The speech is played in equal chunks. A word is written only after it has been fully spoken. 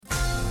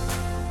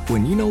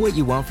When you know what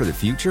you want for the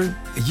future,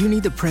 you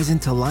need the present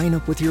to line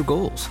up with your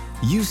goals.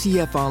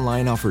 UCF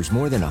Online offers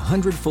more than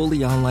 100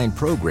 fully online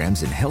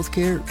programs in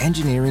healthcare,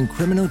 engineering,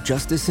 criminal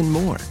justice, and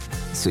more,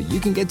 so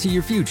you can get to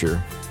your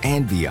future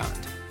and beyond.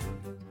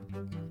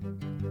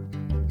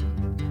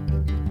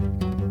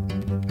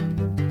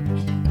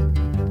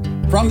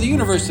 From the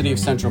University of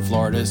Central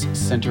Florida's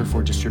Center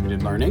for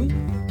Distributed Learning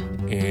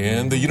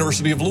and the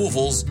University of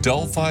Louisville's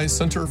Delphi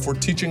Center for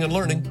Teaching and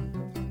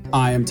Learning,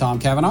 I am Tom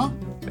Cavanaugh.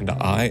 And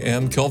I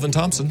am Kelvin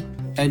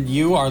Thompson. And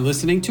you are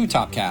listening to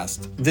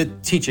Topcast, the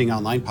Teaching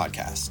Online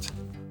podcast.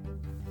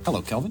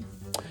 Hello, Kelvin.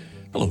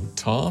 Hello,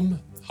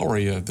 Tom. How are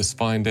you this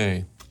fine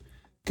day?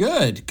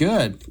 Good.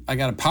 I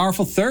got a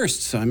powerful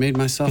thirst, so I made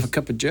myself a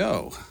cup of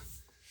joe.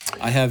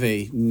 I have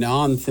a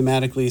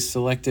non-thematically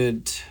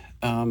selected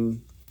cup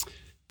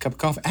of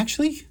coffee.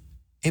 Actually,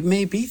 it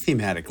may be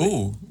thematically.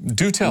 Oh,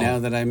 do tell. Now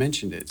that I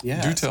mentioned it,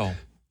 yeah. Do tell.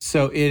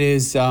 So it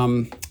is...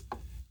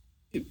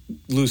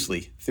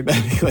 loosely,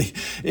 thematically,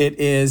 it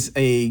is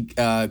a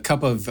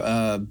cup of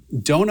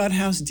Donut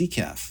House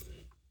decaf.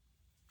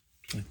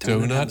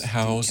 Donut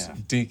House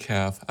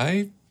decaf.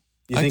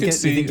 You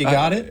think you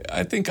got it?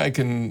 I think I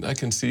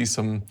can see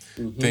some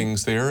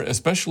things there,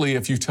 especially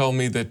if you tell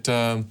me that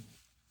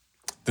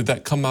did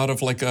that come out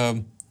of like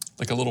a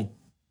little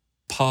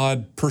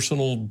pod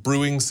personal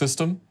brewing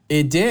system?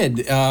 It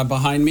did.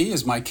 Behind me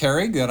is my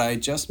Keurig that I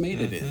just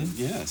made it in.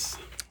 Yes.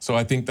 So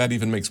I think that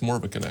even makes more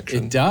of a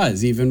connection. It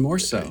does, even more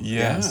so.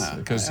 Yes,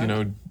 because,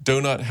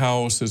 Donut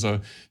House is a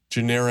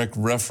generic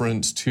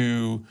reference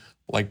to,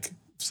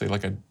 say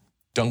a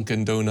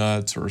Dunkin'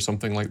 Donuts or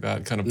something like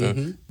that, kind of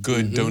the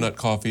good donut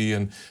coffee,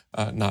 and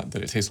not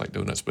that it tastes like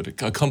donuts, but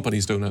it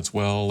accompanies donuts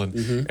well.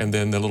 And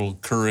then the little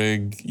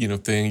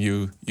Keurig, thing,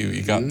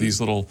 you got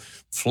these little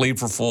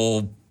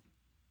flavorful,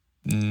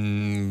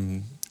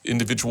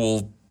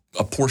 individual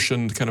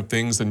apportioned kind of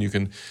things, and you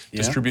can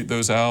distribute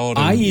those out.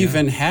 I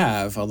even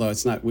have, although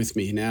it's not with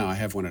me now, I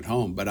have one at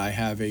home, but I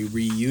have a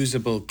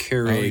reusable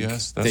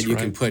Keurig that you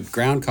can put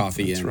ground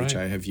coffee in, which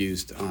I have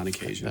used on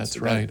occasion. That's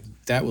right.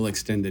 That will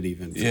extend it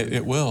even further.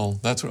 It will.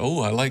 That's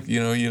I like.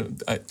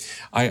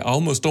 I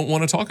almost don't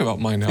want to talk about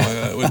mine now.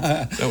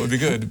 That would be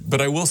good. But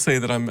I will say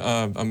that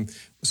I'm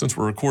since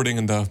we're recording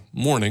in the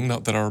morning,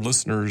 not that our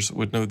listeners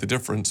would know the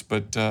difference,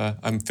 but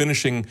I'm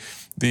finishing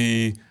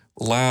the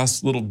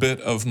last little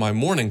bit of my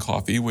morning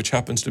coffee, which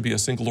happens to be a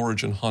single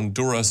origin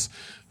Honduras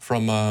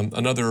from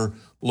another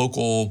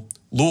local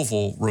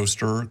Louisville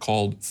roaster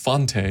called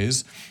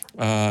Fontes.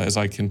 As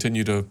I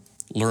continue to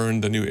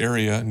learn the new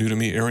to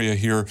me area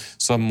here,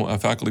 some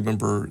faculty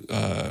member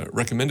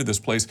recommended this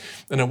place,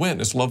 and I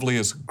went. It's lovely.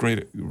 It's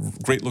great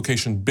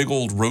location, big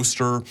old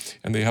roaster,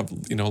 and they have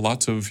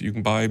lots of, you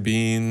can buy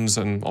beans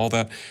and all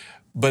that.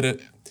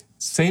 But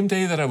same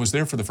day that I was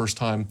there for the first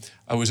time,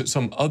 I was at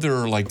some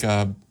other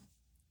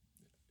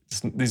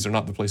these are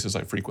not the places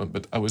I frequent,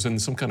 but I was in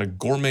some kind of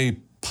gourmet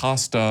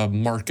pasta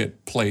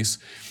market place,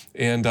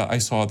 and I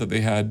saw that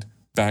they had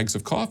bags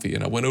of coffee,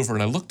 and I went over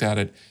and I looked at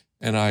it,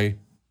 and I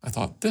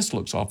thought, this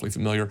looks awfully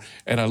familiar,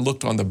 and I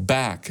looked on the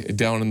back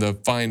down in the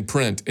fine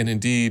print, and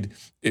indeed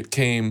it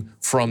came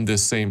from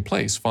this same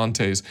place,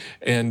 Fontes,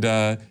 and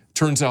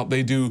turns out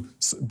they do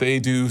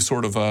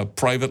sort of a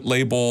private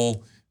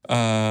label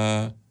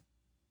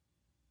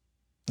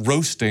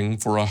roasting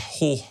for a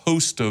whole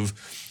host of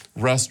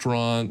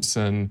restaurants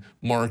and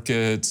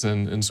markets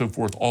and so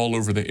forth all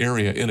over the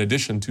area, in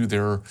addition to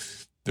their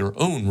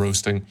own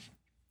roasting.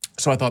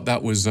 So I thought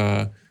that was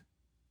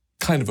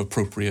kind of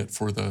appropriate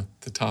for the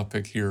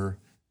topic here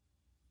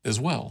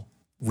as well,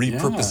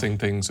 repurposing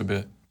things a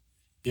bit.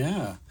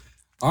 Yeah.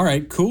 All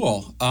right,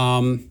 cool.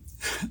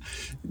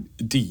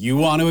 Do you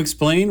want to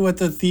explain what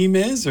the theme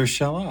is, or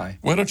shall I?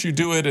 Why don't you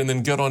do it and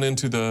then get on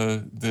into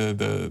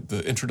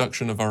the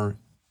introduction of our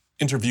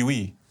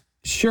interviewee?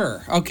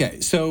 Sure.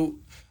 Okay, so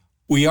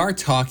we are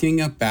talking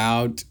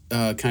about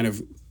kind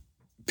of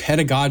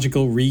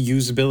pedagogical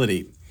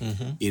reusability.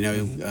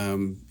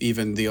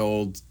 Even the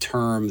old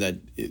term that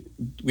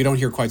we don't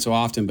hear quite so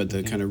often, but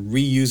the kind of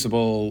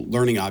reusable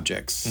learning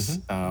objects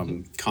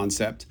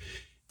concept,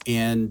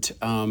 and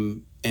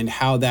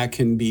how that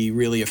can be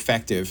really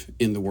effective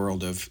in the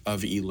world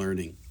of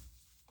e-learning.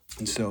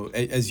 And so,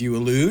 as you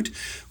allude,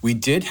 we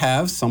did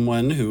have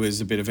someone who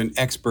is a bit of an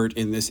expert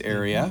in this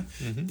area.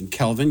 And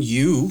Kelvin,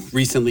 you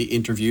recently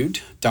interviewed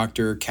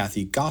Dr.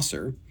 Kathy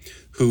Gosser,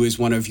 who is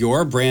one of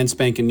your brand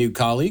spanking new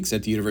colleagues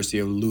at the University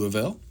of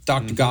Louisville.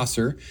 Dr.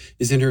 Gosser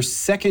is in her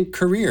second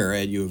career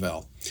at U of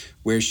L,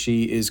 where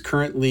she is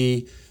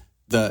currently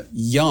the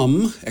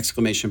YUM, !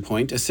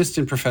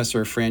 Assistant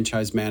Professor of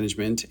Franchise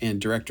Management and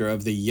Director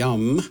of the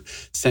YUM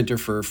Center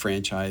for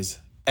Franchise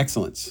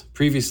Excellence.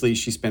 Previously,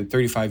 she spent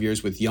 35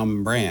 years with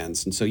Yum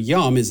Brands. And so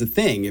Yum is a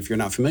thing, if you're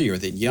not familiar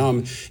with it.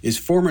 Yum is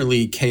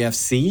formerly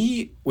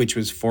KFC, which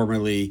was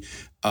formerly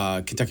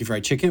Kentucky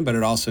Fried Chicken, but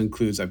it also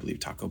includes, I believe,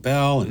 Taco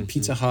Bell and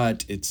Pizza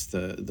Hut. It's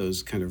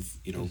those kind of,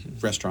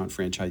 restaurant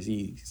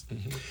franchisees.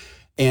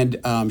 And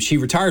she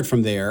retired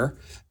from there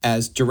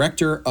as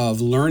Director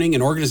of Learning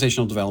and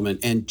Organizational Development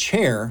and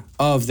Chair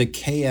of the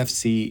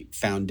KFC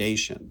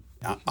Foundation.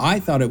 I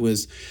thought it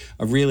was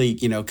a really,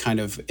 kind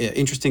of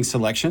interesting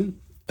selection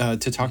to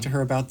talk to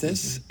her about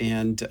this,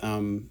 and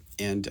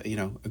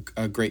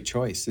a great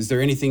choice. Is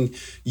there anything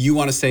you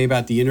want to say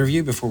about the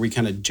interview before we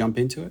kind of jump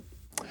into it?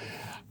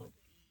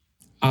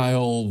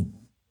 I'll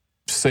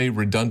say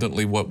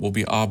redundantly what will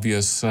be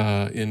obvious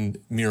in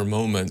mere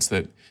moments,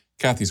 that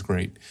Kathy's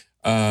great.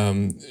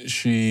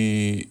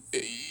 She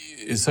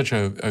is such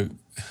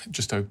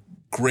just a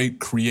great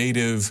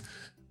creative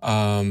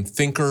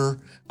thinker.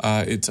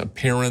 It's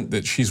apparent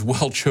that she's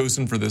well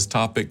chosen for this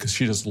topic because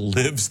she just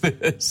lives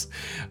this.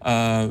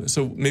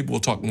 So maybe we'll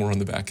talk more on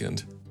the back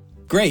end.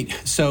 Great.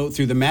 So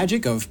through the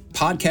magic of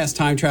podcast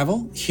time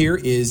travel, here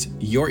is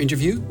your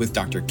interview with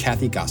Dr.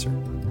 Kathy Gosser.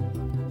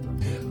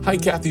 Hi,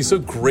 Kathy. So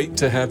great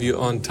to have you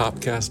on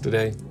Topcast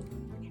today.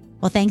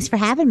 Well, thanks for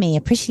having me.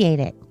 Appreciate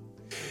it.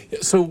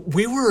 So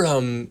we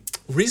were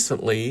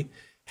recently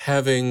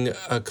having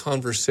a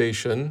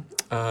conversation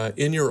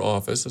in your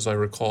office, as I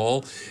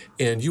recall,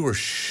 and you were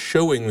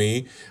showing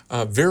me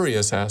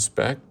various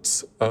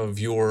aspects of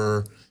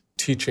your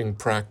teaching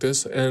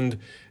practice. And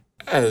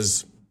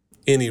as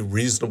any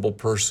reasonable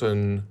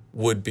person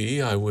would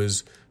be, I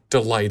was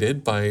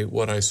delighted by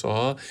what I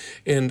saw.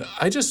 And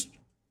I just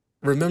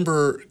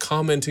remember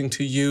commenting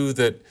to you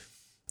that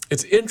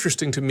it's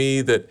interesting to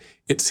me that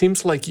it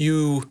seems like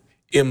you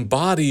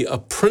embody a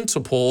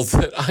principle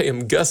that I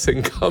am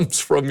guessing comes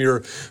from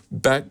your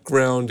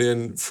background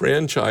in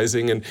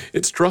franchising. And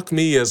it struck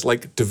me as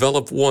like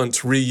develop once,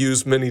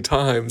 reuse many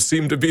times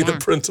seemed to be the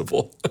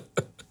principle.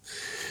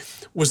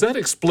 Was that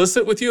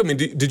explicit with you? I mean,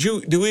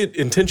 do we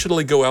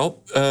intentionally go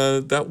out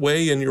that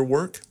way in your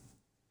work?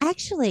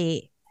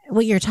 Actually,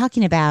 what you're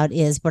talking about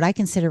is what I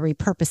consider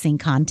repurposing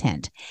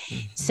content.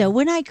 Mm-hmm. So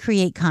when I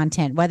create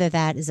content, whether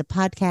that is a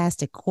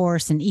podcast, a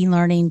course, an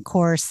e-learning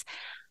course,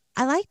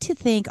 I like to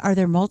think, are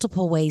there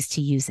multiple ways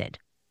to use it?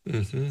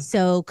 Mm-hmm.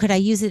 So could I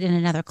use it in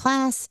another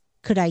class?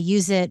 Could I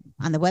use it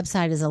on the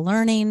website as a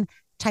learning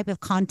type of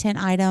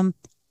content item?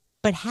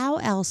 But how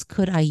else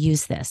could I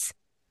use this?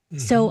 Mm-hmm.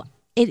 So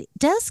it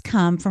does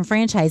come from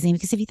franchising,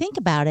 because if you think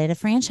about it, a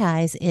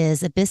franchise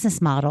is a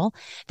business model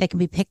that can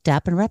be picked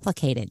up and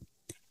replicated.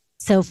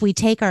 So if we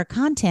take our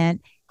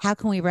content, how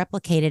can we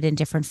replicate it in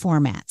different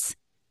formats?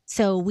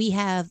 So we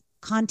have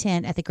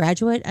content at the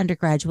graduate,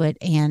 undergraduate,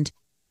 and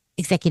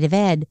executive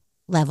ed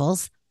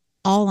levels,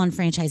 all on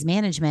franchise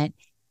management.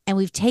 And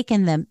we've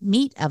taken the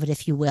meat of it,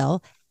 if you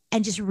will,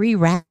 and just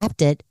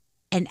rewrapped it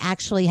and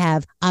actually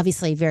have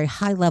obviously very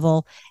high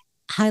level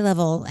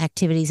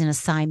activities and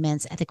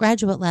assignments at the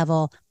graduate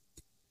level,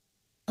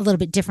 a little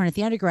bit different at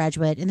the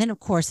undergraduate. And then, of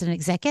course, in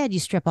exec ed, you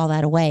strip all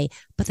that away.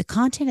 But the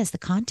content is the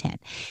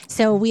content.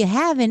 So we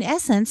have, in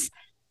essence,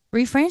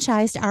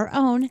 refranchised our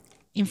own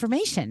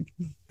information.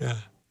 Yeah,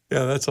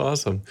 that's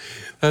awesome.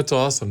 That's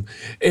awesome.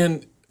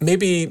 And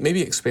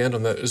maybe expand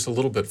on that just a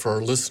little bit for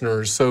our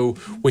listeners. So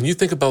when you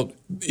think about,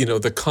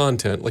 the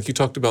content, like you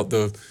talked about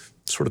the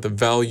sort of the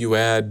value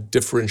add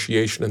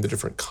differentiation in the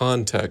different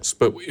contexts,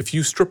 but if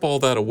you strip all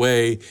that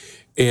away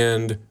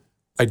and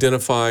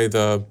identify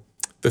the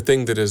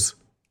thing that is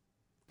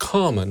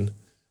common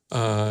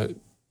to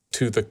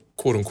the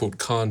quote unquote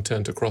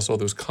content across all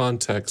those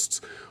contexts,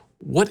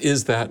 what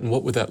is that and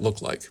what would that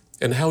look like?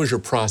 And how is your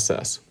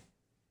process?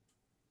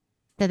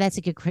 So that's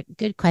a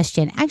good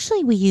question.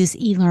 Actually, we use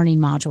e-learning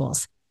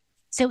modules.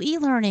 So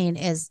e-learning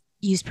is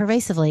used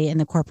pervasively in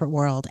the corporate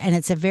world, and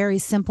it's a very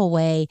simple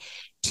way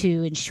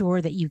to ensure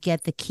that you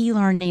get the key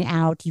learning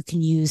out. You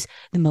can use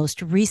the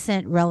most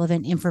recent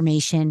relevant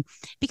information,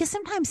 because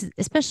sometimes,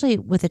 especially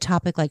with a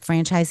topic like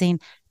franchising,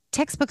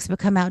 textbooks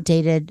become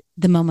outdated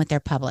the moment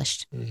they're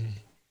published. Mm-hmm.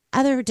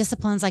 Other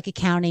disciplines like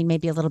accounting may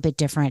be a little bit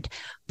different,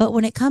 but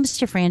when it comes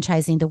to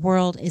franchising, the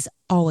world is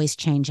always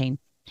changing.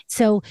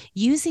 So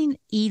using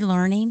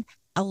e-learning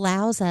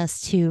allows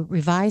us to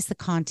revise the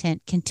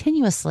content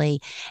continuously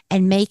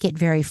and make it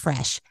very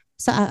fresh.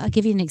 So I'll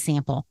give you an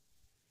example.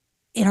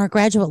 In our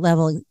graduate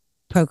level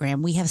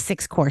program, we have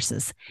 6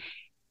 courses,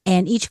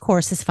 and each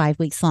course is 5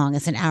 weeks long.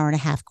 It's an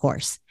hour-and-a-half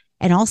course,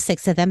 and all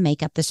 6 of them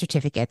make up the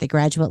certificate, the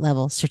graduate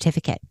level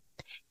certificate.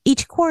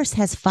 Each course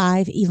has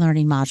 5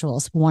 e-learning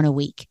modules, 1 a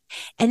week.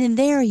 And in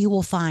there, you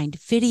will find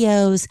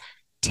videos,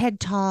 TED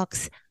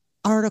Talks,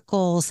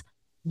 articles,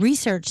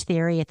 research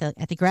theory at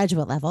the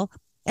graduate level,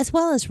 as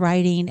well as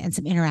writing and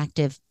some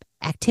interactive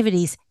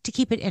activities to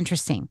keep it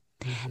interesting.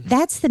 Mm-hmm.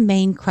 That's the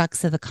main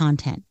crux of the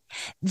content.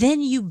 Then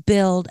you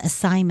build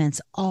assignments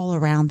all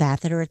around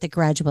that are at the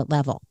graduate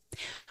level.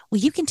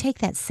 Well, you can take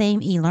that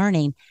same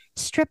e-learning,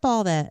 strip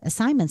all the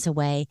assignments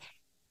away,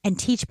 and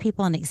teach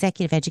people in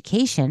executive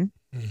education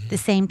the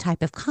same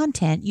type of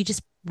content. You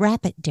just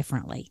wrap it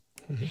differently.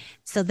 Mm-hmm.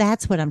 So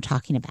that's what I'm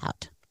talking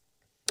about.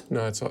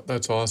 No,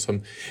 that's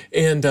awesome.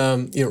 And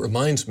it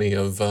reminds me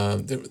of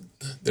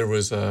there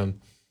was a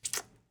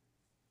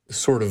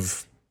sort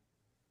of,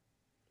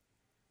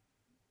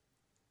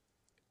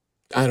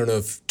 I don't know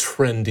if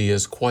trendy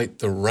is quite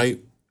the right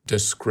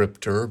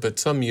descriptor, but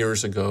some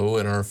years ago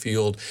in our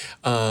field,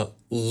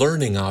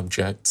 learning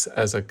objects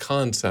as a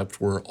concept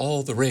were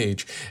all the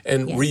rage,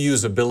 and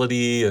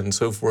reusability and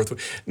so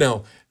forth.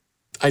 Now,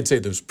 I'd say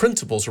those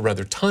principles are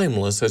rather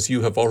timeless, as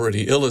you have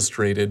already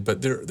illustrated,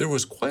 but there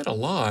was quite a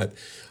lot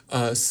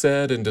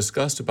said and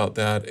discussed about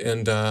that.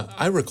 And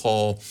I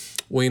recall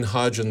Wayne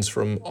Hodgins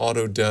from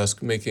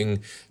Autodesk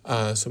making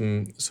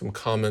some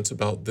comments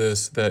about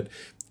this, that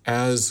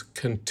as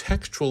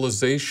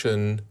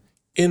contextualization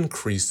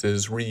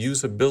increases,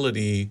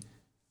 reusability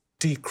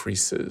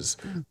decreases.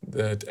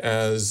 That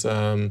as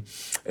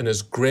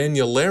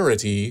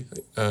granularity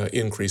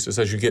increases,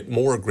 as you get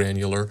more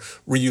granular,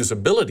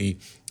 reusability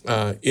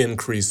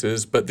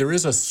increases. But there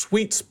is a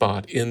sweet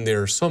spot in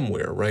there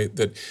somewhere, right?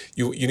 That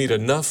you need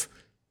enough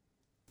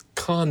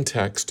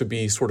context to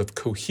be sort of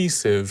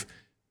cohesive,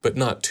 but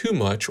not too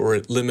much, or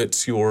it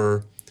limits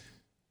your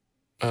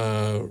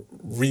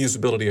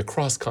reusability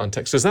across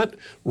context. Does that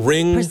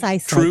ring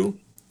true?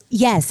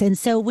 Yes. And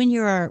so when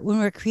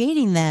we're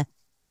creating the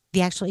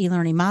actual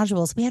e-learning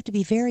modules, we have to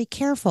be very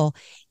careful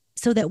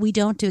so that we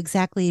don't do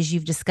exactly as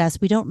you've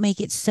discussed. We don't make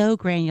it so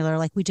granular,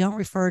 like we don't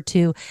refer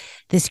to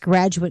this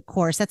graduate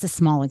course. That's a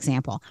small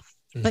example.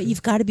 But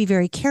you've got to be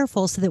very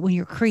careful so that when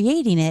you're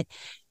creating it,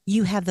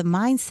 you have the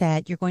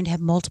mindset you're going to have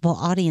multiple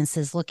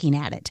audiences looking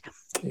at it.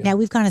 Now,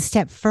 we've gone a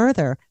step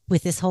further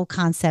with this whole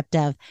concept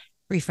of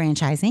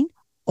refranchising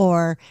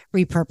or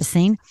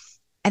repurposing.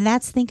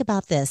 And think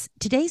about this.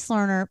 Today's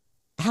learner,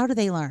 how do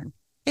they learn?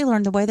 They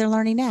learn the way they're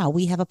learning now.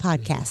 We have a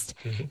podcast.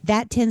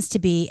 That tends to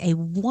be a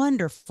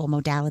wonderful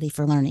modality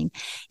for learning.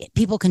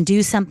 People can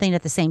do something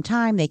at the same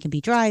time. They can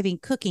be driving,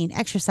 cooking,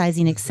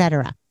 exercising,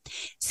 etc.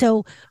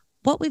 So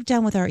what we've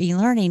done with our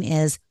e-learning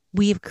is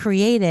we've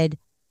created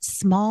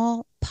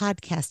small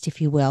podcasts,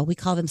 if you will. We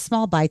call them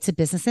small bites of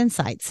business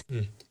insights.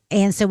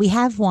 And so we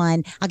have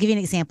one, I'll give you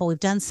an example. We've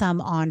done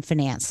some on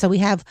finance. So we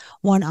have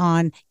one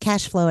on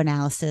cash flow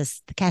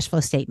analysis, the cash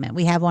flow statement.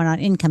 We have one on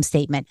income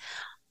statement,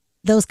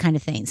 those kind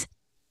of things.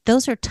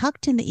 Those are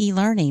tucked in the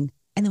e-learning.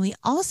 And then we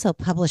also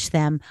publish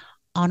them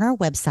on our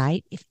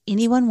website. If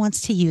anyone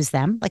wants to use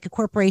them, like a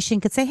corporation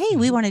could say, hey,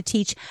 we want to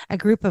teach a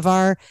group of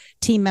our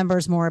team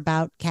members more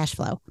about cash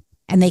flow,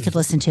 and they could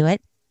listen to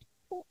it.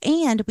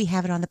 And we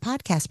have it on the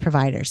podcast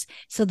providers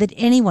so that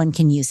anyone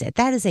can use it.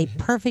 That is a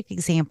perfect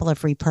example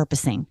of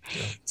repurposing.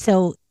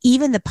 So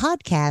even the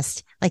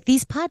podcast, like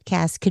these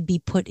podcasts could be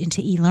put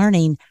into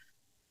e-learning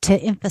to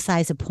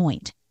emphasize a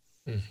point.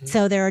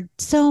 So there are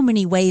so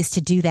many ways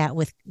to do that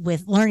with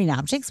learning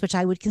objects, which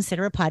I would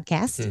consider a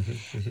podcast,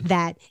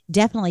 that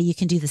definitely you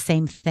can do the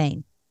same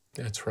thing.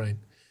 That's right.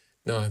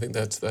 No, I think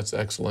that's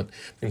excellent.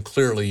 And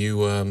clearly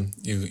you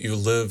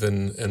live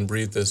and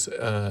breathe this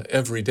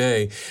every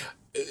day.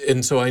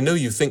 And so I know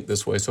you think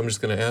this way, so I'm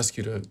just going to ask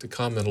you to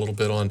comment a little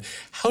bit on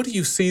how do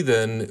you see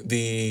then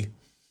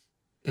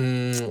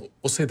we'll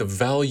say the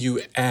value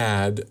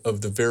add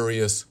of the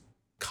various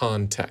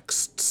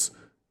contexts,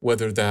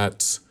 whether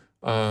that's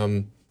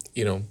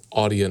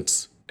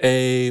audience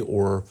A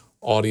or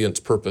audience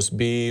purpose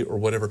B or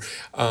whatever,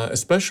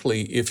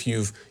 especially if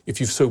you've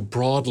so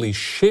broadly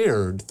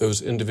shared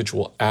those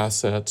individual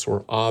assets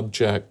or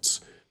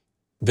objects,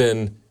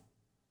 then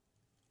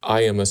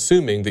I am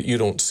assuming that you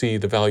don't see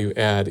the value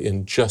add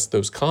in just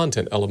those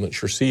content elements.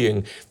 You're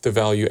seeing the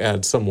value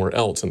add somewhere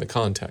else in the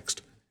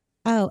context.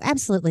 Oh,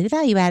 absolutely. The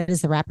value add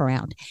is the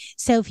wraparound.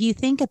 So if you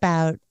think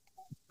about,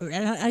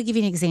 I'll give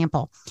you an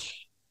example.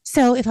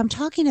 So if I'm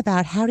talking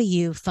about how do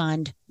you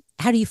fund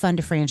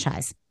a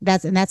franchise,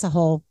 that's a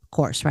whole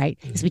course, right?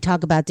 As we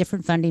talk about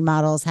different funding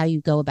models, how you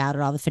go about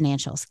it, all the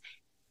financials.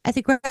 At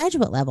the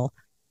graduate level,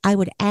 I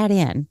would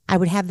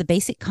have the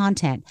basic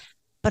content,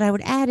 but I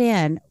would add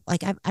in,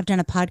 like I've done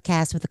a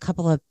podcast with a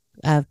couple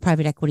of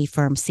private equity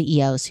firm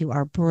CEOs who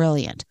are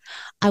brilliant.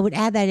 I would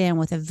add that in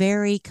with a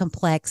very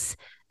complex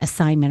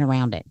assignment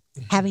around it,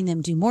 having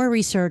them do more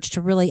research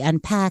to really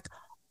unpack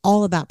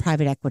all about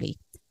private equity.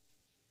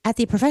 At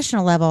the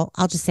professional level,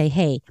 I'll just say,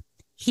 hey,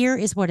 here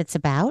is what it's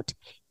about.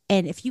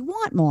 And if you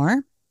want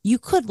more, you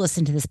could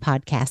listen to this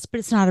podcast, but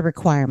it's not a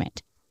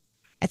requirement.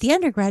 At the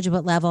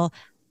undergraduate level,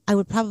 I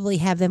would probably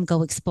have them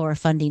go explore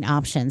funding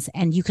options,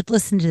 and you could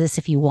listen to this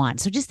if you want.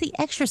 So just the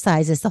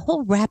exercises, the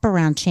whole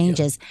wraparound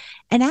changes.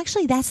 And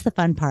actually, that's the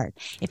fun part.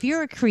 If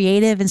you're a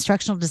creative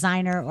instructional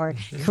designer or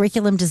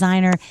curriculum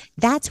designer,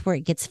 that's where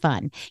it gets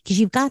fun, because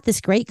you've got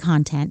this great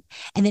content.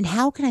 And then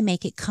how can I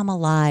make it come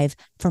alive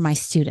for my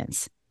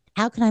students?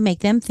 How can I make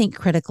them think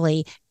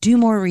critically, do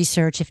more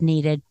research if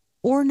needed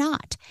or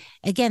not?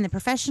 Again, the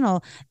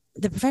professional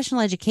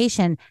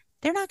education,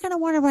 they're not going to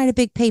want to write a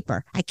big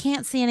paper. I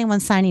can't see anyone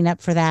signing up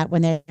for that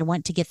when they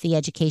want to get the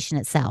education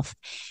itself.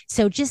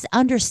 So just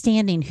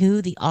understanding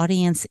who the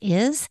audience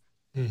is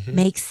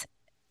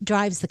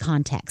drives the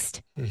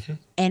context.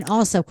 And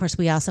also, of course,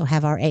 we also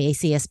have our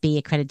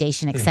AACSB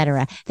accreditation, et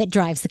cetera, that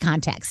drives the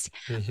context.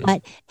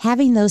 But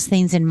having those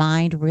things in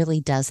mind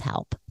really does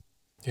help.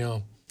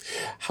 Yeah.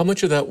 How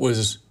much of that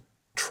was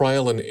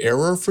trial and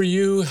error for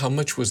you? How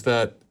much was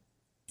that,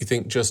 you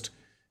think, just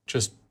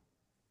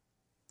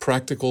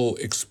practical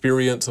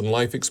experience and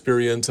life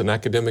experience and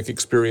academic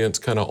experience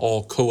kind of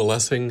all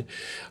coalescing.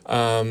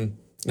 And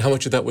how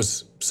much of that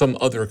was some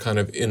other kind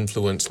of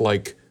influence,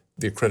 like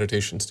the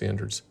accreditation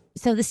standards?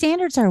 So the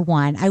standards are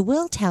one. I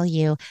will tell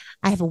you,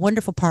 I have a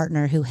wonderful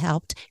partner who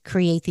helped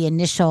create the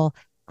initial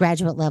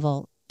graduate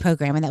level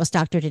program, and that was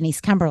Dr.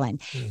 Denise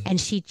Cumberland. And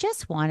she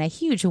just won a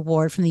huge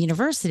award from the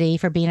university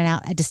for being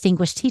a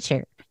distinguished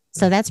teacher.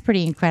 So that's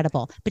pretty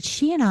incredible. But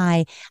she and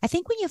I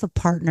think when you have a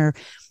partner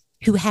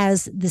who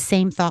has the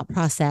same thought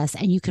process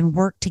and you can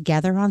work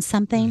together on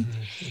something.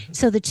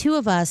 So the two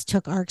of us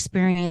took our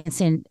experience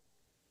in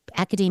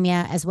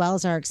academia as well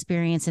as our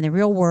experience in the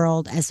real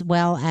world, as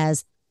well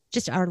as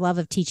just our love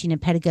of teaching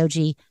and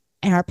pedagogy.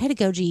 And our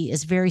pedagogy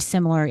is very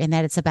similar in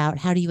that it's about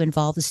how do you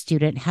involve the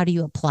student? How do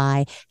you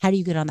apply? How do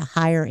you get on the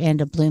higher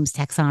end of Bloom's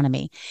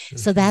taxonomy?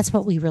 So that's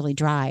what we really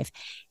drive.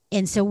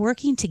 And so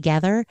working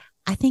together,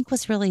 I think,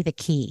 was really the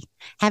key.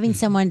 Having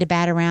someone to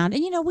bat around.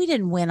 And, we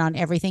didn't win on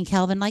everything,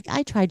 Kelvin. Like,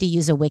 I tried to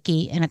use a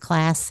wiki in a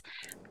class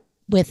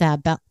with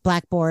a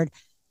Blackboard.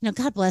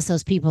 God bless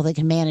those people that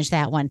can manage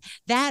that one.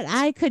 That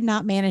I could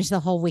not manage the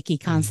whole wiki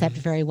concept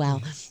very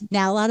well.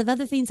 Now, a lot of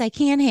other things I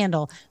can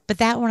handle, but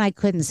that one I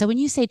couldn't. So when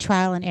you say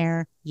trial and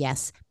error,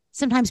 yes.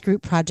 Sometimes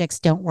group projects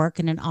don't work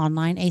in an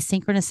online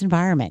asynchronous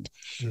environment.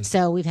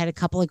 So we've had a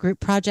couple of group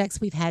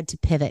projects we've had to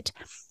pivot.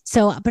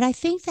 So, but I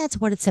think that's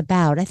what it's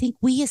about. I think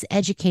we as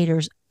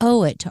educators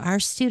owe it to our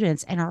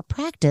students and our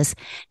practice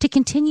to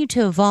continue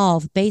to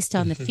evolve based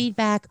on the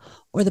feedback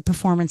or the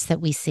performance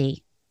that we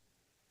see.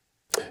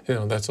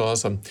 That's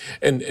awesome.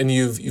 And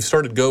you've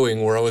started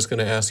going where I was going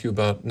to ask you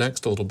about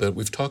next a little bit.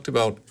 We've talked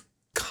about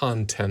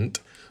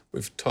content.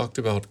 We've talked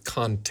about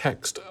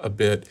context a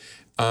bit.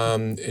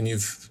 And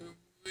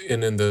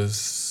in the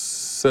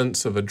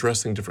sense of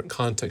addressing different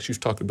contexts, you've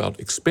talked about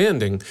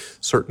expanding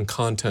certain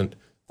content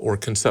or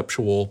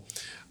conceptual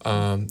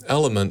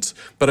elements.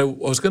 But I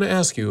was going to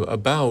ask you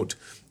about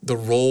the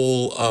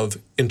role of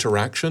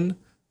interaction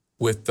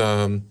with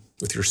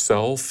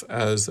yourself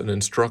as an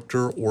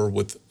instructor or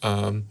with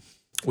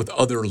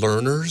other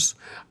learners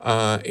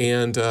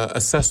and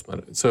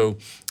assessment. So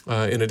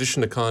in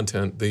addition to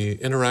content, the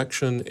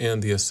interaction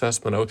and the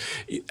assessment,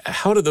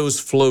 how do those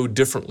flow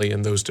differently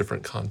in those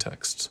different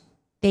contexts?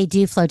 They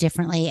do flow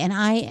differently. And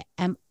I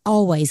am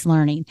always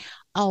learning.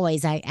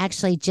 Always. I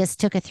actually just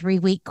took a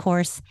 3-week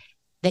course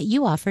that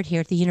you offered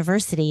here at the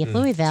University of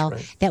Louisville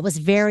that was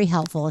very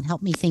helpful and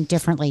helped me think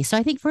differently. So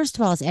I think, first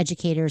of all, as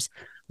educators,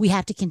 we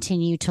have to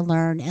continue to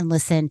learn and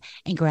listen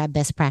and grab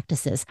best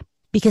practices,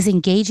 because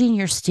engaging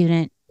your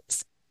students,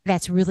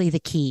 that's really the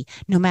key,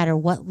 no matter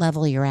what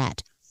level you're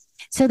at.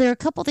 So there are a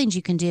couple things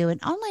you can do.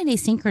 And online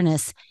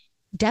asynchronous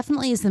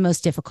definitely is the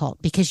most difficult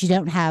because you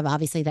don't have,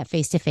 obviously, that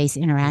face-to-face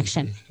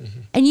interaction.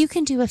 And you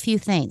can do a few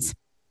things.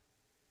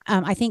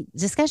 I think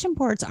discussion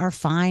boards are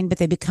fine, but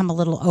they become a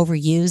little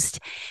overused.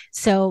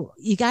 So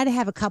you got to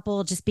have a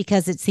couple just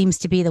because it seems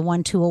to be the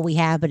one tool we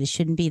have, but it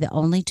shouldn't be the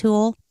only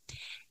tool.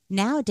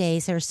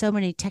 Nowadays, there are so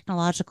many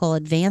technological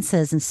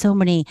advances and so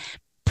many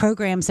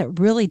programs that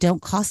really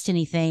don't cost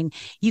anything.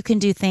 You can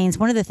do things.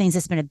 One of the things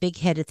that's been a big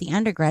hit at the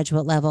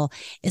undergraduate level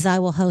is I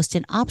will host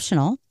an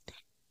optional,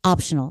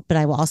 but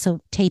I will also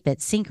tape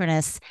it,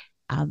 synchronous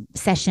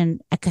session,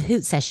 a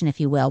Kahoot session,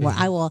 if you will, where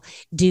I will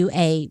do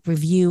a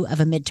review of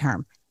a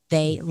midterm.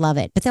 They love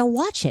it, but they'll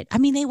watch it. I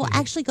mean, they will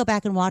actually go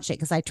back and watch it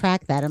because I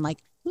track that. I'm like,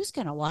 who's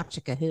going to watch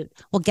a Kahoot?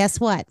 Well, guess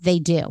what? They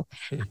do.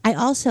 I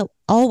also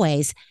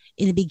always,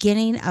 in the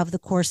beginning of the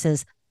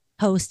courses,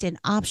 host an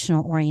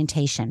optional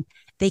orientation.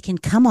 They can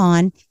come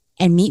on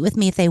and meet with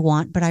me if they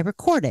want, but I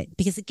record it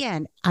because,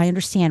 again, I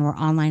understand we're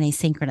online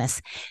asynchronous.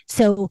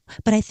 So,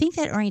 but I think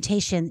that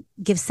orientation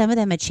gives some of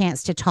them a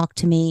chance to talk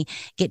to me,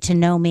 get to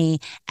know me,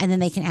 and then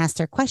they can ask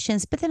their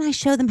questions. But then I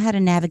show them how to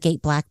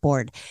navigate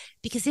Blackboard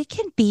because it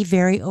can be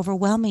very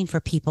overwhelming for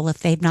people if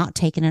they've not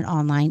taken an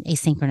online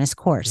asynchronous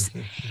course.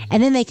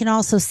 And then they can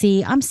also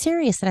see, I'm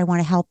serious that I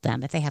want to help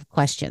them if they have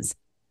questions.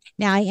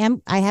 Now,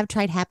 I have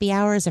tried happy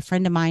hours. A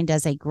friend of mine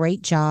does a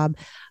great job,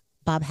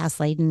 Bob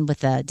Hasladen,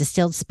 with the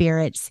distilled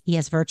spirits. He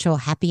has virtual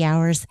happy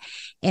hours.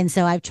 And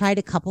so I've tried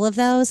a couple of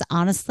those.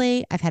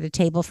 Honestly, I've had a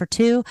table for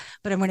 2,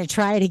 but I'm going to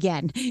try it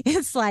again.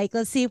 It's like,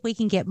 let's see if we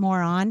can get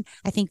more on.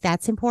 I think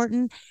that's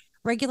important.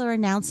 Regular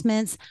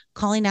announcements,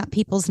 calling out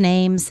people's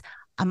names.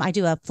 I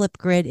do a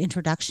Flipgrid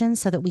introduction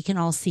so that we can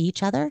all see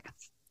each other.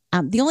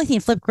 The only thing,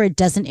 Flipgrid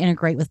doesn't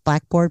integrate with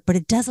Blackboard, but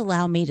it does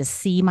allow me to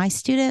see my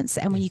students.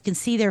 And when you can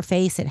see their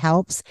face, it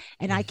helps.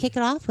 And I kick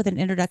it off with an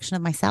introduction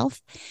of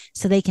myself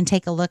so they can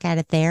take a look at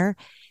it there.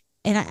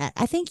 And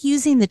I think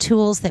using the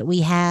tools that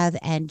we have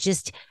and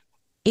just,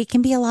 it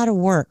can be a lot of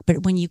work,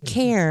 but when you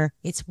care,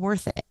 it's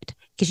worth it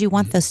because you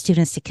want those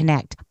students to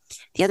connect.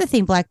 The other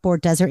thing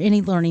Blackboard does, or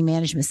any learning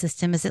management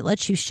system, is it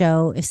lets you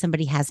show if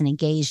somebody hasn't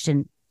engaged,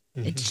 and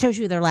it shows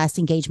you their last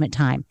engagement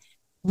time.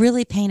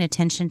 Really paying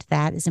attention to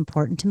that is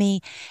important to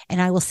me.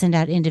 And I will send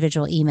out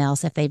individual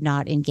emails if they've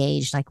not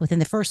engaged, like within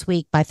the first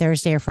week by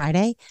Thursday or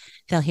Friday,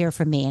 they'll hear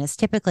from me. And it's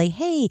typically,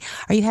 hey,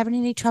 are you having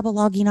any trouble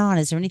logging on?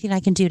 Is there anything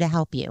I can do to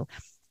help you?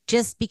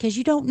 just because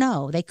you don't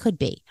know. They could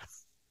be.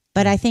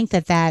 But I think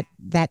that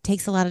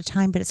takes a lot of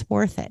time, but it's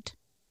worth it.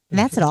 And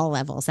that's at all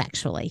levels,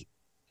 actually.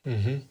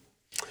 Mm-hmm.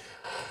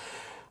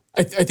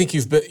 I think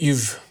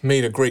you've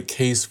made a great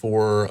case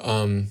for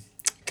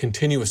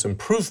continuous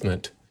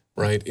improvement,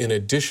 right? In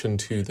addition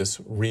to this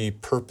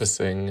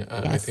repurposing, yes.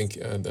 I think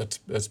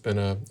that's been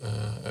a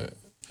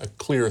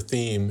clear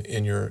theme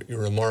in your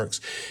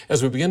remarks.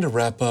 As we begin to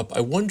wrap up,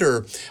 I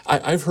wonder,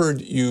 I've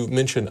heard you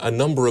mention a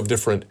number of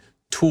different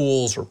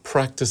tools or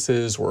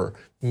practices or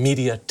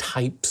media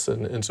types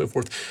and so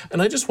forth.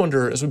 And I just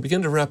wonder, as we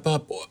begin to wrap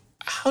up,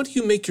 how do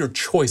you make your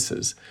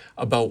choices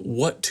about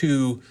what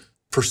to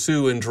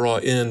pursue and draw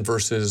in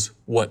versus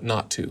what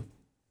not to?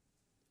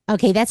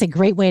 Okay, that's a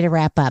great way to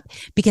wrap up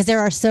because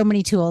there are so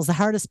many tools. The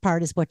hardest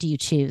part is what do you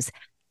choose?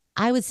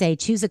 I would say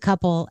choose a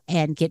couple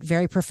and get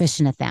very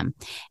proficient at them.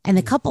 And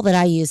the couple that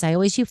I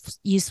always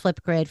use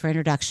Flipgrid for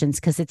introductions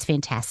because it's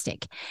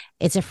fantastic.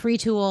 It's a free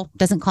tool,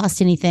 doesn't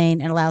cost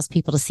anything, and allows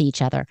people to see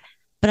each other.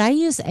 But I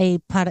use a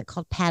product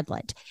called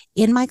Padlet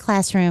in my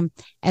classroom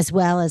as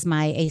well as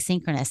my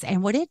asynchronous.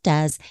 And what it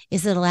does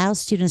is it allows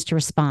students to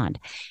respond.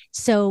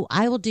 So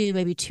I will do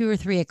maybe 2 or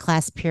 3 a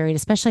class period,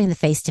 especially in the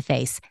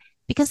face-to-face,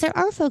 because there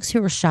are folks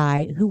who are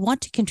shy who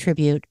want to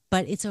contribute,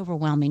 but it's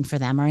overwhelming for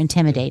them or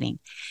intimidating.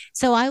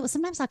 So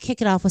sometimes I'll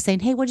kick it off with saying,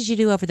 hey, what did you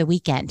do over the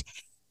weekend?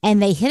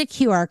 And they hit a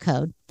QR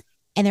code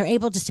and they're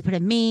able just to put a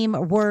meme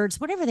or words,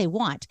 whatever they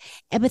want,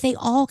 but they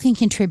all can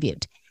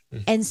contribute.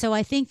 And so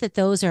I think that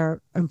those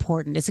are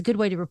important. It's a good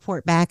way to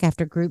report back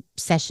after group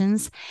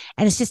sessions.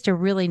 And it's just a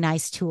really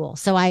nice tool.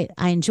 So I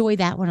enjoy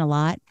that one a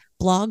lot.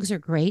 Blogs are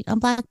great on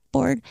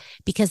Blackboard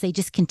because they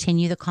just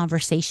continue the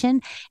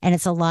conversation and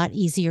it's a lot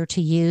easier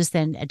to use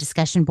than a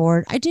discussion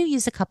board. I do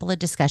use a couple of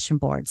discussion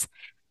boards.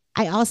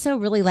 I also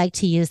really like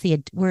to use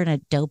we're an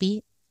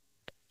Adobe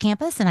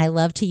campus and I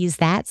love to use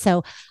that.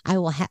 So I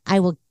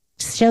will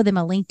show them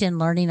a LinkedIn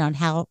learning on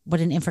what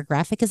an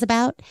infographic is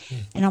about.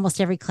 And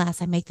almost every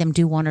class I make them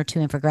do 1 or 2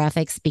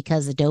 infographics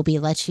because Adobe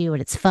lets you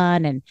and it's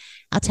fun. And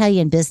I'll tell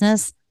you, in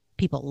business,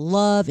 people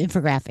love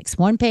infographics.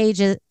 1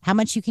 page is how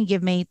much you can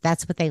give me.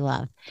 That's what they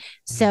love.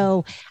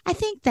 So I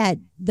think that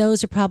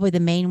those are probably the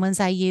main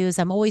ones I use.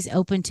 I'm always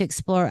open to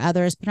explore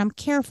others, but I'm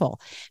careful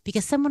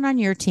because someone on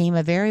your team,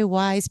 a very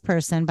wise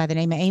person by the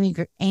name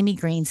of Amy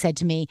Green, said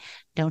to me,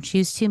 don't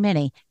choose too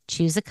many,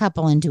 choose a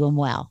couple and do them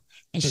well.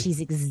 And she's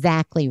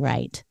exactly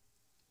right.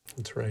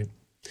 That's right.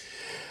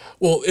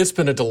 Well, it's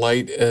been a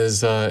delight,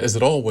 as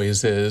it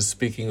always is,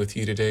 speaking with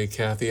you today,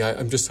 Kathy.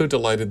 I'm just so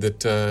delighted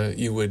that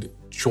you would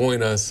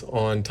join us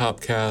on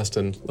Topcast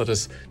and let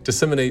us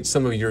disseminate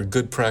some of your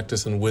good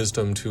practice and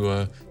wisdom to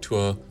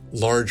a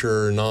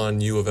larger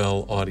non-U of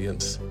L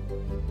audience.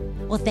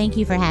 Well, thank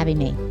you for having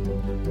me.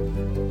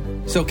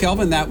 So,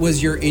 Kelvin, that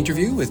was your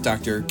interview with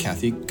Dr.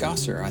 Kathy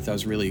Gosser. I thought it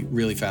was a really,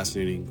 really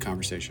fascinating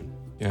conversation.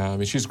 Yeah, I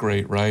mean, she's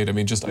great, right? I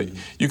mean,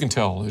 you can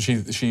tell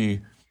she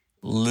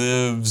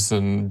lives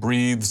and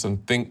breathes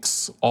and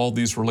thinks all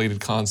these related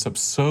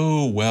concepts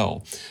so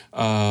well,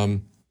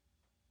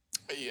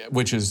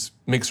 which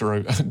makes her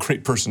a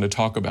great person to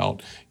talk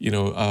about,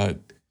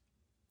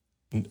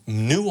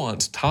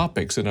 nuanced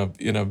topics in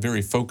a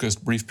very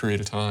focused, brief period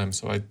of time.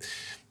 So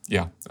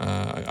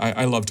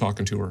I love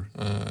talking to her.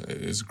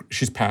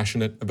 She's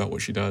passionate about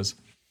what she does.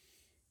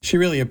 She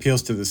really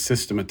appeals to the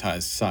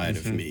systematized side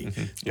of me,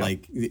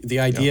 like the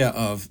idea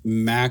of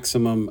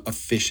maximum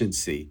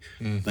efficiency,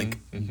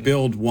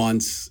 build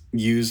once,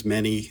 use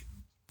many,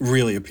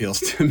 really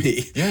appeals to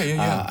me.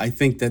 Yeah. I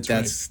think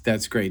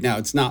that's great. Now,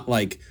 it's not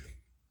like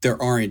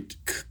there aren't,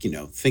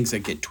 things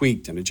that get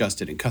tweaked and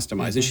adjusted and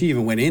customized. And she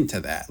even went into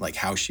that, like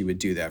how she would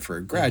do that for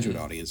a graduate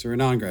audience or a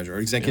non-graduate or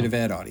executive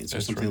ed audience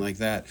or something like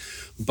that.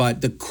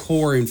 But the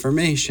core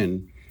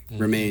information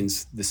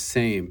remains the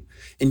same.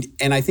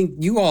 And I think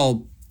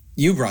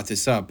you brought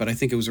this up, but I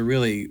think it was a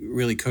really,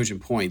 really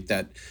cogent point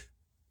that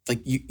like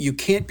you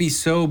can't be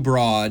so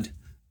broad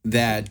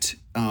that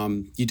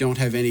you don't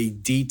have any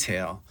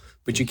detail,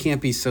 but you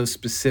can't be so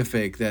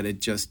specific that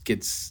it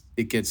gets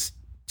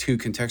too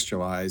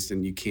contextualized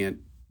and you can't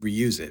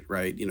reuse it,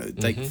 right?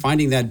 Like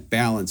finding that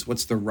balance,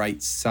 what's the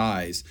right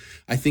size,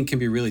 I think can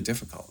be really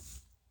difficult.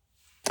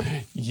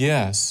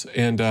 Yes,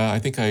 and I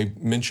think I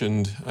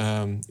mentioned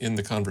in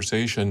the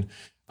conversation,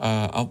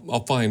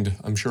 I'll find,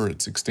 I'm sure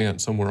it's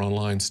extant somewhere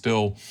online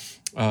still,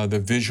 the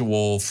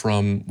visual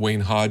from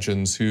Wayne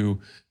Hodgins, who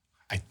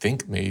I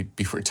think may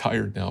be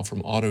retired now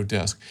from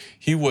Autodesk.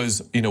 He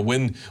was,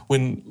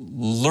 when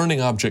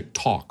learning object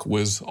talk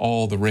was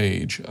all the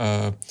rage,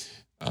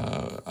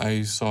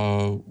 I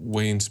saw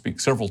Wayne speak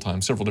several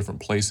times, several different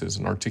places,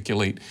 and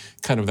articulate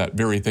kind of that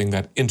very thing,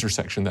 that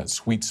intersection, that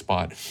sweet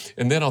spot.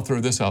 And then I'll throw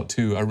this out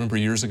too. I remember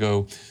years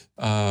ago,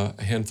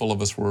 a handful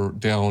of us were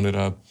down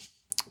at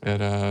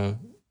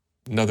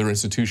another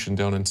institution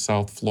down in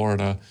South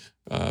Florida,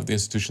 the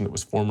institution that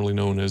was formerly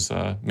known as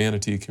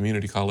Manatee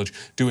Community College,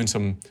 doing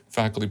some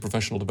faculty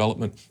professional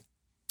development.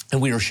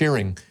 And we were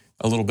sharing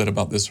a little bit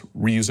about this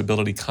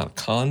reusability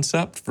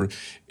concept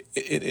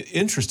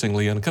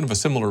interestingly, in kind of a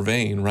similar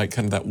vein, right,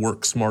 kind of that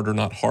work smarter,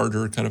 not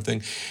harder kind of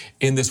thing.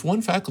 And this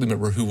one faculty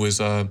member who was,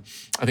 I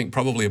think,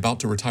 probably about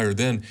to retire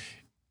then,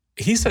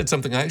 he said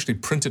something I actually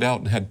printed out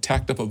and had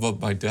tacked up above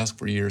my desk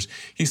for years.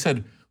 He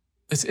said,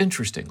 it's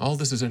interesting. All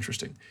this is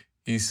interesting.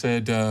 He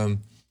said, in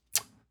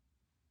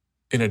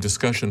a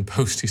discussion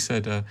post, he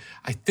said,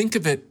 I think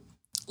of it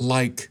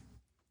like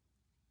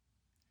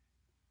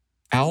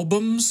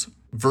albums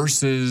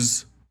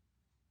versus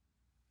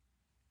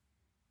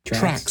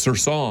tracks or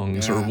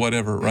songs or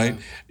whatever, right?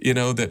 You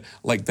know, that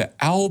like the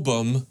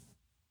album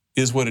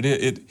is what it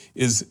is.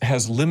 It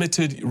has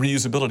limited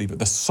reusability, but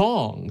the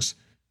songs,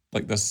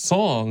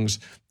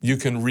 you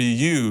can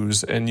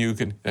reuse, and you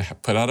can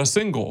put out a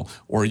single,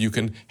 or you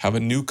can have a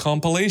new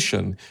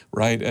compilation,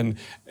 right? And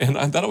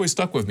that always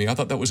stuck with me. I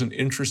thought that was an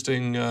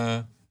interesting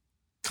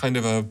kind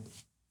of a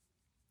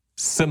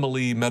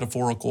simile,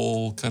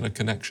 metaphorical kind of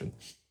connection.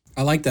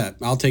 I like that.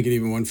 I'll take it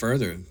even one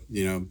further.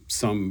 You know,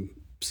 some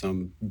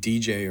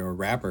DJ or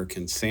rapper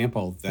can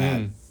sample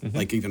that,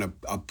 like even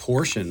a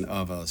portion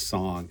of a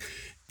song,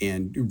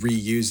 and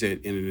reuse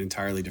it in an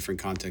entirely different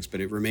context, but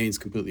it remains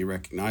completely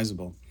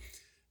recognizable.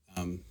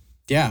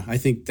 I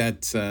think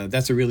that's a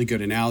really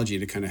good analogy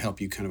to kind of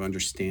help you kind of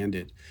understand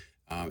it.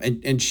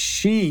 And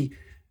she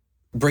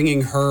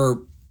bringing her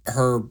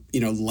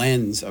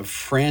lens of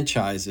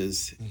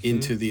franchises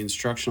into the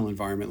instructional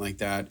environment like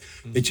that,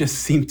 it just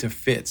seemed to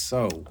fit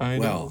so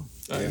well.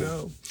 I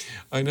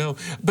know.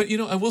 But,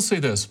 I will say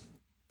this.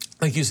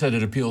 Like you said,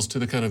 it appeals to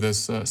the kind of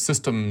this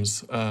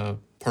systems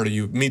part of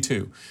you. Me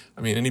too.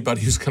 I mean,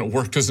 anybody who's kind of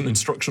worked as an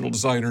instructional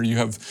designer, you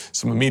have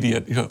some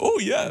immediate, oh,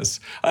 yes,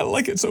 I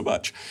like it so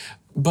much.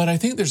 But I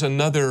think there's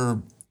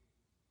another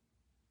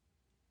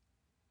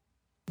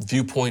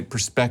viewpoint,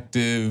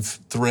 perspective,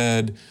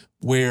 thread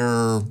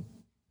where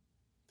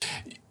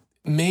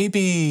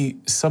maybe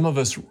some of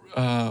us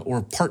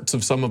or parts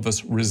of some of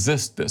us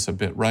resist this a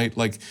bit, right?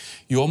 Like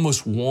you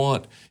almost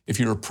want, if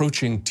you're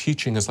approaching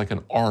teaching as like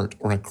an art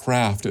or a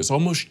craft, it's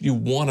almost you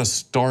want to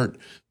start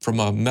from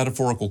a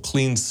metaphorical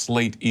clean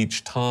slate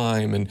each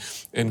time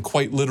and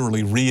quite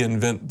literally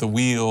reinvent the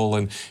wheel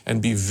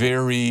and be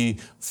very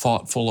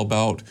thoughtful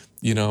about,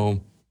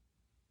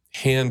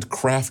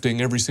 handcrafting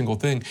every single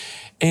thing.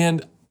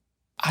 And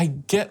I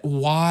get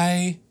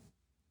why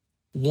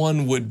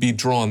one would be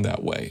drawn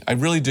that way. I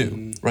really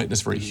do, right? And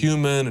it's very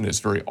human and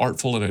it's very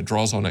artful and it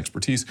draws on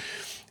expertise.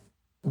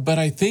 But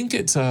I think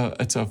it's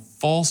a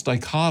false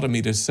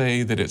dichotomy to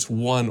say that it's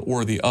one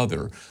or the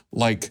other,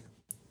 like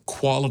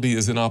quality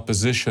is in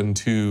opposition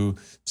to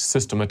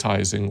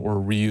systematizing or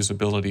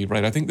reusability,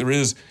 right? I think there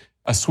is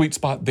a sweet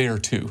spot there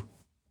too.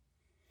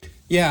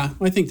 Yeah,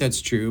 I think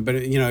that's true. But,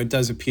 it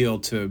does appeal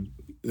to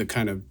the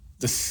kind of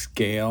the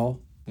scale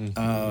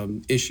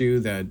issue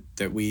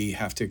that we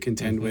have to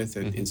contend with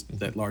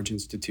at large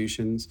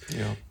institutions,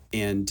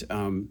 and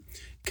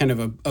kind of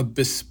a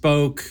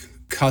bespoke,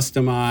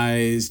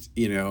 customized,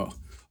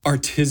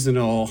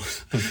 artisanal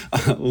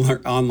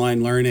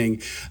online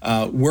learning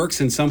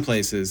works in some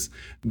places,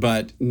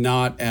 but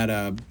not at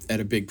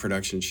a big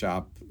production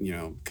shop,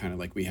 kind of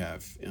like we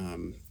have.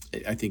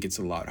 I think it's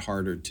a lot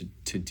harder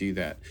to do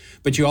that.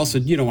 But you also,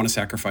 don't want to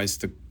sacrifice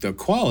the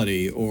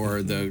quality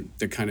or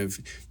the kind of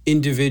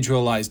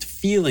individualized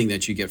feeling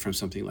that you get from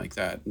something like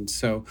that. And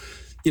so,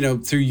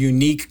 through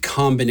unique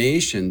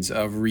combinations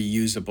of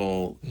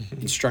reusable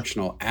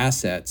instructional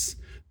assets,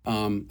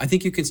 I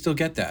think you can still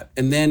get that.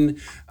 And then,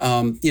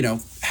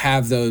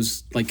 have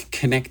those like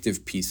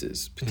connective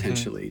pieces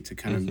potentially to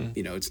kind of,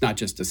 it's not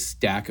just a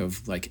stack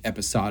of like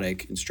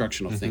episodic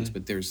instructional things,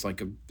 but there's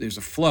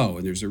a flow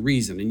and there's a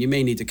reason, and you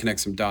may need to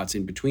connect some dots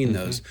in between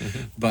those,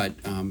 but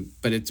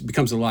it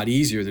becomes a lot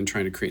easier than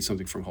trying to create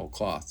something from whole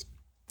cloth.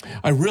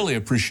 I really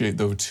appreciate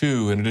though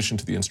too, in addition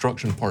to the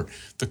instruction part,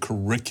 the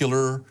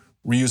curricular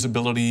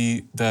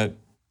reusability that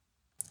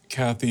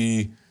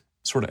Kathy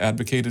sort of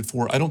advocated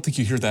for. I don't think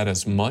you hear that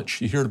as much.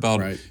 You hear it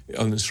about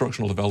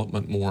instructional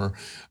development more,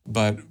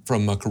 but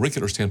from a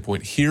curricular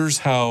standpoint, here's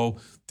how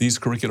these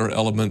curricular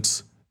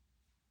elements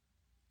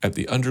at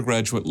the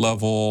undergraduate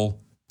level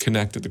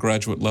connect at the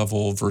graduate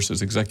level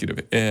versus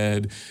executive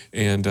ed.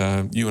 And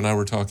you and I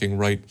were talking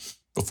right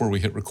before we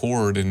hit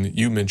record, and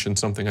you mentioned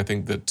something I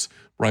think that's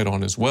right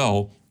on as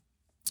well.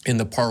 In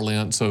the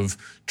parlance of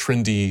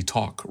trendy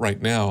talk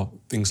right now,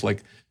 things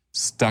like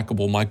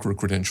stackable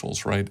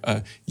micro-credentials, right?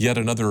 Yet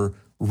another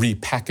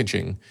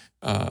repackaging,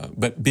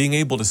 but being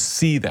able to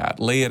see that,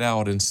 lay it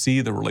out and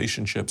see the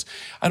relationships.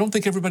 I don't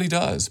think everybody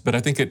does, but I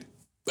think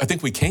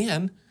we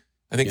can.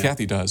 I think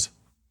Kathy does.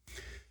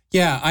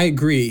 Yeah, I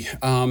agree.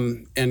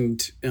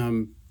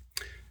 To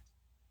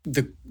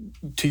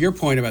your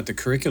point about the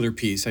curricular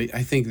piece, I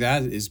think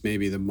that is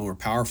maybe the more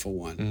powerful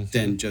one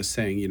than just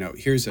saying,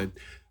 here's a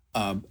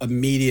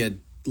media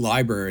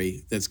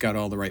library that's got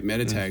all the right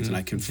meta tags and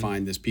I can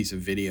find this piece of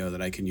video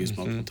that I can use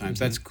multiple times.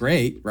 That's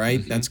great,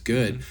 right? That's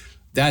good.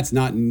 That's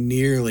not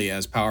nearly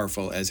as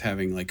powerful as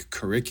having like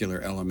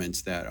curricular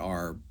elements that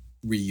are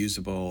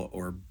reusable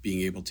or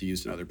being able to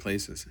use in other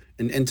places.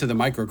 And to the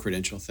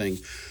micro-credential thing,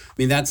 I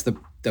mean, that's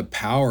the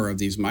power of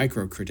these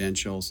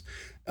micro-credentials.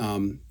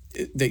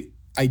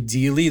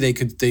 Ideally,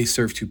 they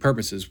serve two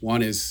purposes.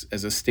 One is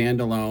as a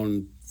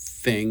standalone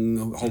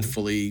thing,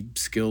 hopefully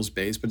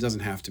skills-based, but it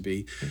doesn't have to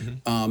be,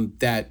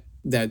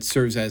 that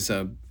serves as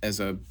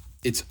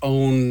its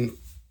own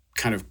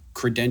kind of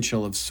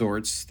credential of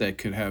sorts that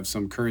could have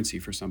some currency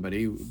for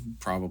somebody,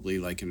 probably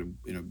like in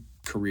a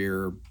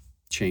career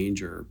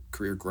change or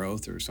career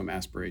growth or some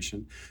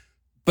aspiration.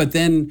 But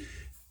then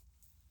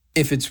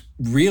if it's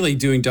really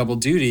doing double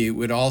duty, it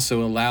would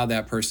also allow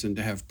that person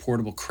to have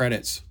portable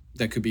credits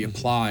that could be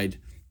applied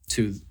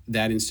to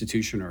that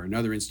institution or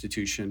another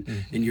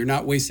institution, and you're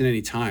not wasting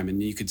any time.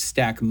 And you could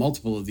stack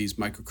multiple of these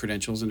micro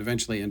credentials and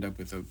eventually end up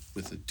with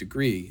a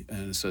degree,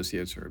 an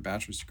associate's or a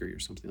bachelor's degree or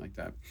something like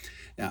that.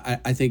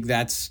 I think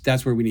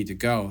that's where we need to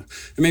go.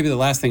 And maybe the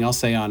last thing I'll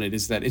say on it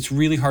is that it's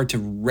really hard to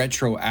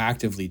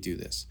retroactively do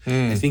this.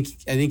 I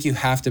think you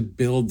have to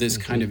build this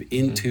kind of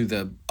into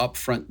the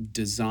upfront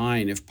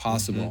design if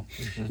possible.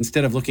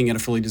 Instead of looking at a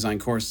fully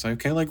designed course, it's like,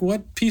 okay, like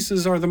what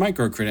pieces are the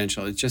micro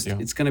credential? It's just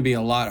it's going to be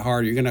a lot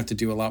harder. You're going to have to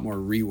do a lot more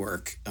rework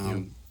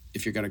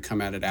if you're going to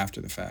come at it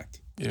after the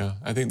fact. Yeah,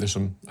 I think there's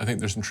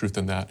some truth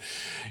in that.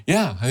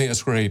 Yeah, I think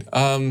that's great.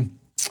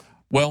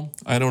 Well,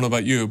 I don't know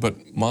about you, but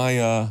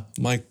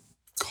my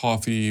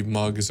coffee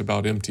mug is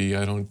about empty.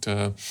 I don't.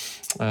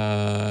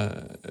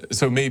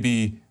 So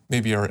maybe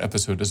our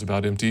episode is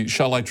about empty.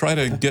 Shall I try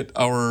to get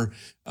our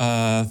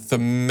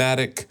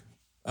thematic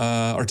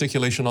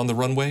articulation on the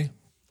runway?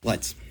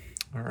 Let's.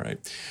 All right.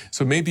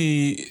 So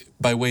maybe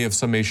by way of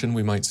summation,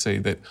 we might say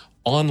that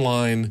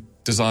online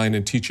design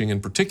and teaching in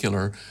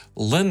particular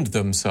lend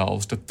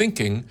themselves to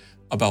thinking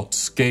about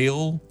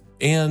scale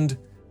and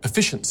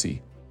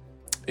efficiency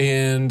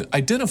and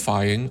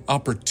identifying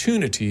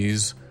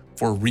opportunities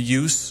for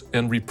reuse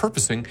and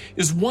repurposing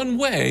is one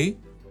way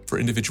for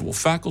individual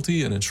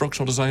faculty and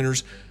instructional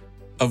designers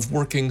of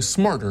working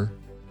smarter,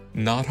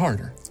 not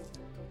harder.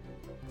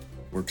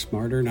 Work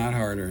smarter, not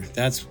harder.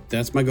 That's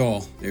my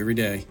goal every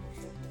day.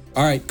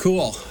 All right,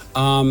 cool.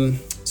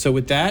 So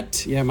with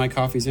that, my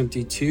coffee's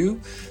empty too.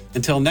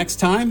 Until next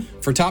time,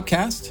 for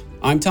Topcast,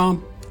 I'm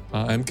Tom.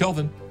 I'm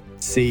Kelvin.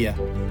 See ya.